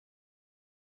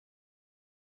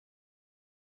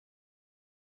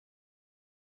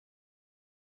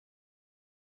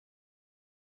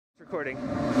Recording.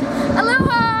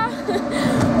 Aloha!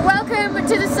 Welcome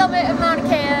to the summit of Mauna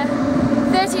Kea,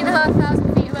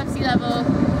 13,500 feet above sea level,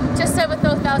 just over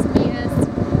 4,000 meters.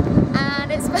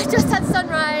 And it's just had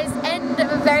sunrise, end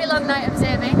of a very long night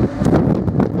observing.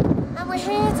 And we're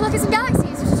here to look at some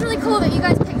galaxies, which is really cool that you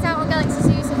guys picked out on Galaxy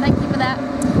Zoo, so thank you for that.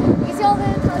 You can see all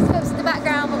the telescopes in the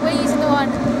background, but we're using the one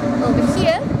over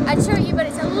here. I'd show you, but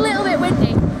it's a little bit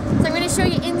windy. So I'm going to show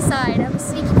you inside. I have a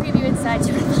sneaky preview inside. Do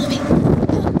you want to follow me?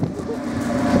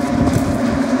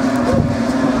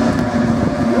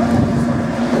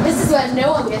 Where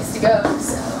no one gets to go,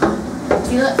 so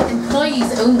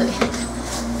employees only.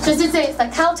 Just to say, it's the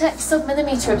Caltech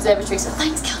Submillimetre Observatory, so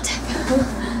thanks Caltech.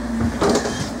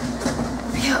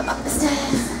 We go up the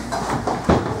stairs.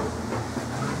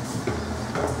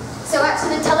 So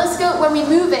actually the telescope, when we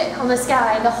move it on the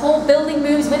sky, the whole building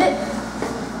moves with it.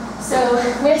 So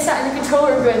we're sat in the control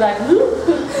room going like,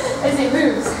 as it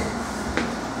moves.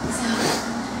 So,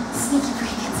 sneaky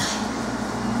break inside.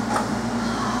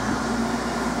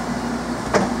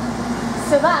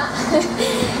 So that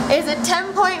is a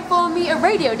 10.4 meter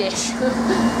radio dish.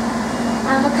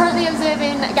 And we're currently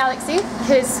observing a galaxy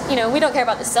because, you know, we don't care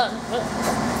about the sun.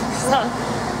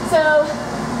 So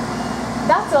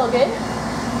that's all good.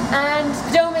 And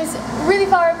the dome is really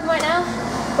far open right now,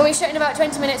 but we shut in about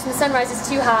 20 minutes when the sunrise is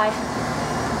too high.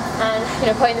 And, you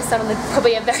know, putting the sun on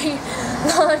probably a very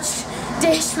large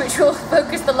dish which will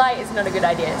focus the light is not a good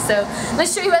idea. So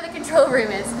let's show you where the control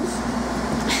room is.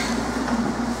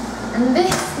 And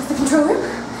this is the control room.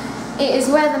 It is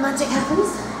where the magic happens.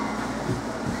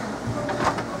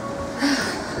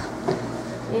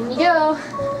 In you go.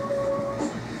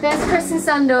 There's Chris and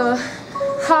Sandor,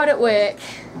 hard at work.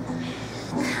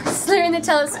 Slewing the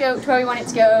telescope to where we want it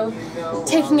to go,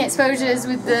 taking exposures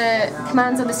with the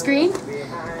commands on the screen.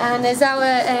 And as our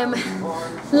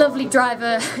lovely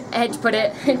driver, Edge, put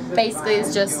it, basically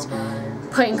it's just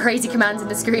putting crazy commands in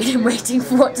the screen and waiting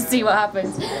for what to see what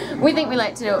happens. We think we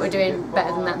like to know what we're doing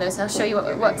better than that though, so I'll show you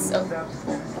what's up.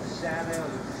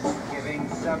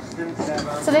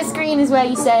 So this screen is where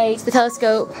you say to the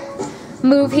telescope,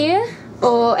 move here,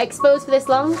 or expose for this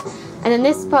long, and then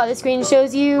this part of the screen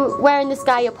shows you where in the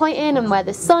sky you're pointing and where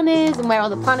the sun is and where all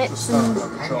the planets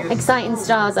and exciting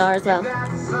stars are as well.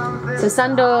 So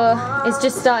Sandor is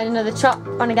just starting another chop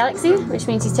on a galaxy, which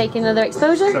means he's taking another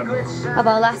exposure of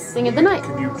our last thing of the night.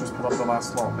 Can you just put up the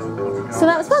last slot? So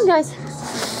that was fun, guys.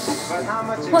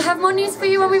 We'll have more news for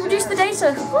you when we produce the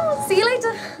data. See you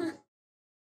later.